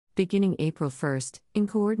Beginning April 1st, in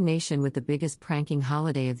coordination with the biggest pranking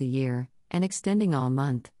holiday of the year, and extending all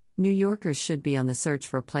month, New Yorkers should be on the search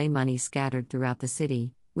for play money scattered throughout the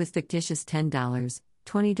city, with fictitious $10,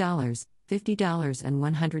 $20, $50, and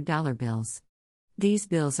 $100 bills. These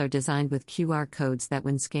bills are designed with QR codes that,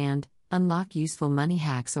 when scanned, unlock useful money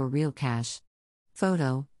hacks or real cash.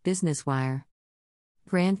 Photo, Business Wire.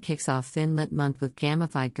 Brand kicks off FinLit month with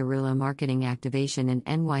gamified guerrilla marketing activation in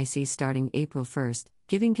NYC starting April 1st,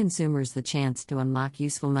 giving consumers the chance to unlock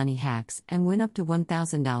useful money hacks and win up to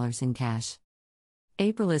 $1,000 in cash.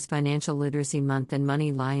 April is Financial Literacy Month, and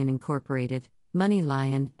MoneyLion Incorporated,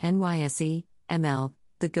 MoneyLion, NYC, ML,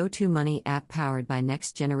 the go-to money app powered by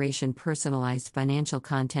next-generation personalized financial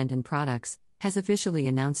content and products, has officially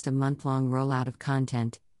announced a month-long rollout of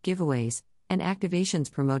content, giveaways, and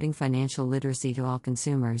activations promoting financial literacy to all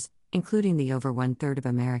consumers, including the over one-third of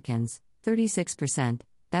Americans, 36%,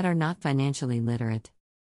 that are not financially literate.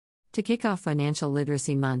 To kick off Financial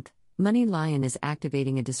Literacy Month, MoneyLion is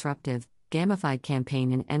activating a disruptive, gamified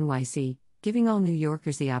campaign in NYC, giving all New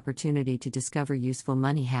Yorkers the opportunity to discover useful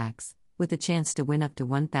money hacks, with a chance to win up to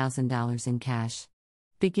 $1,000 in cash.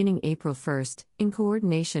 Beginning April 1st, in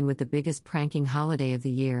coordination with the biggest pranking holiday of the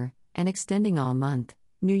year, and extending all month,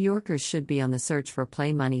 New Yorkers should be on the search for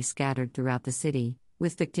play money scattered throughout the city,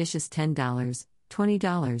 with fictitious $10,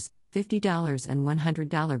 $20, $50, and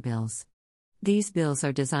 $100 bills. These bills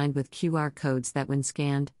are designed with QR codes that, when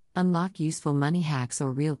scanned, unlock useful money hacks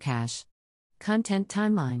or real cash. Content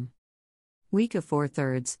timeline. Week of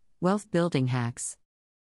 4/3, Wealth Building Hacks.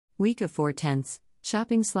 Week of 4/10,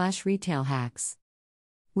 Shopping/Retail Hacks.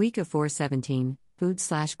 Week of 4/17,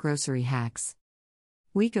 Food/Grocery Hacks.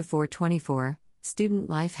 Week of 4/24, Student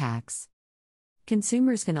Life Hacks.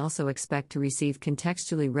 Consumers can also expect to receive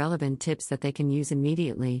contextually relevant tips that they can use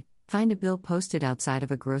immediately. Find a bill posted outside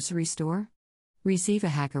of a grocery store? Receive a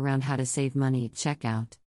hack around how to save money at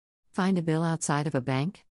checkout. Find a bill outside of a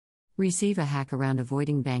bank? Receive a hack around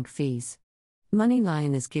avoiding bank fees.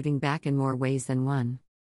 MoneyLion is giving back in more ways than one.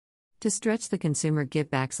 To stretch the consumer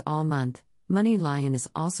givebacks all month, MoneyLion is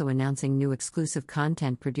also announcing new exclusive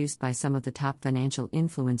content produced by some of the top financial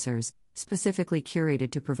influencers, specifically curated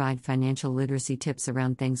to provide financial literacy tips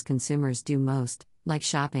around things consumers do most, like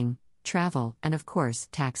shopping, travel, and of course,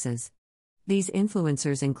 taxes. These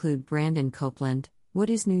influencers include Brandon Copeland, What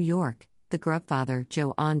is New York?, The Grubfather,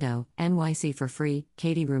 Joe Ondo, NYC for Free,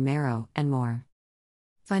 Katie Romero, and more.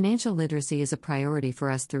 Financial literacy is a priority for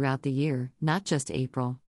us throughout the year, not just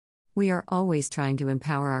April. We are always trying to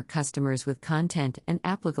empower our customers with content and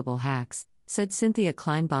applicable hacks, said Cynthia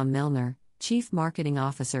Kleinbaum-Milner, Chief Marketing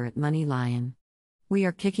Officer at MoneyLion. We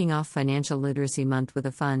are kicking off Financial Literacy Month with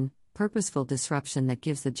a fun, purposeful disruption that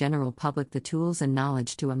gives the general public the tools and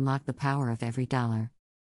knowledge to unlock the power of every dollar.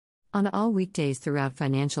 On all weekdays throughout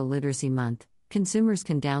Financial Literacy Month, consumers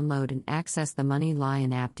can download and access the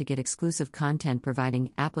MoneyLion app to get exclusive content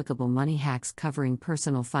providing applicable money hacks covering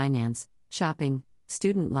personal finance, shopping,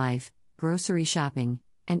 student life, grocery shopping,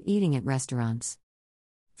 and eating at restaurants.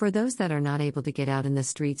 For those that are not able to get out in the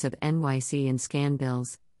streets of NYC and scan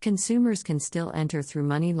bills, consumers can still enter through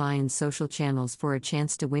MoneyLion's social channels for a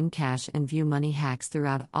chance to win cash and view money hacks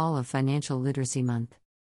throughout all of Financial Literacy Month.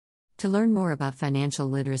 To learn more about financial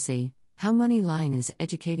literacy, how MoneyLion is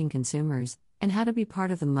educating consumers, and how to be part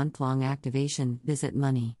of the month-long activation, visit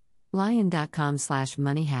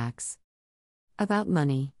moneylion.com/moneyhacks. About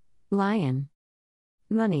MoneyLion.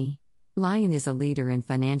 MoneyLion is a leader in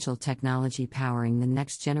financial technology powering the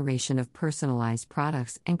next generation of personalized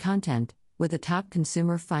products and content, with a top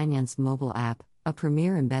consumer finance mobile app, a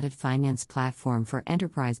premier embedded finance platform for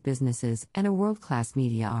enterprise businesses, and a world-class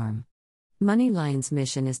media arm. MoneyLion's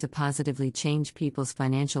mission is to positively change people's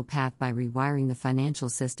financial path by rewiring the financial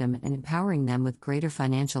system and empowering them with greater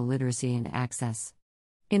financial literacy and access.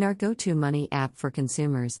 In our go-to money app for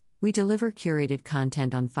consumers, we deliver curated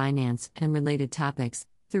content on finance and related topics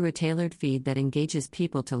through a tailored feed that engages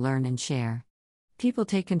people to learn and share. People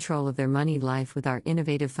take control of their money life with our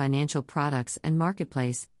innovative financial products and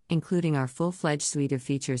marketplace, including our full-fledged suite of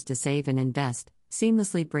features to save and invest,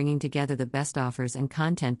 seamlessly bringing together the best offers and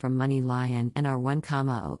content from MoneyLion and our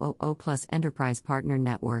 1,000+ enterprise partner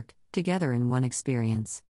network, together in one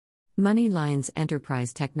experience. MoneyLion's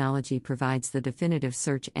enterprise technology provides the definitive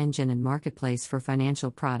search engine and marketplace for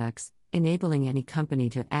financial products, enabling any company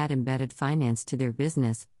to add embedded finance to their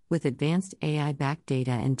business, with advanced AI-backed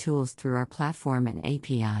data and tools through our platform and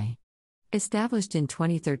API. Established in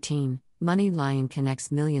 2013, MoneyLion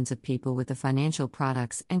connects millions of people with the financial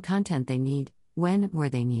products and content they need, when and where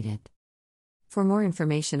they need it. For more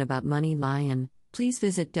information about MoneyLion, please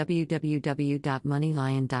visit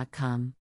www.moneylion.com.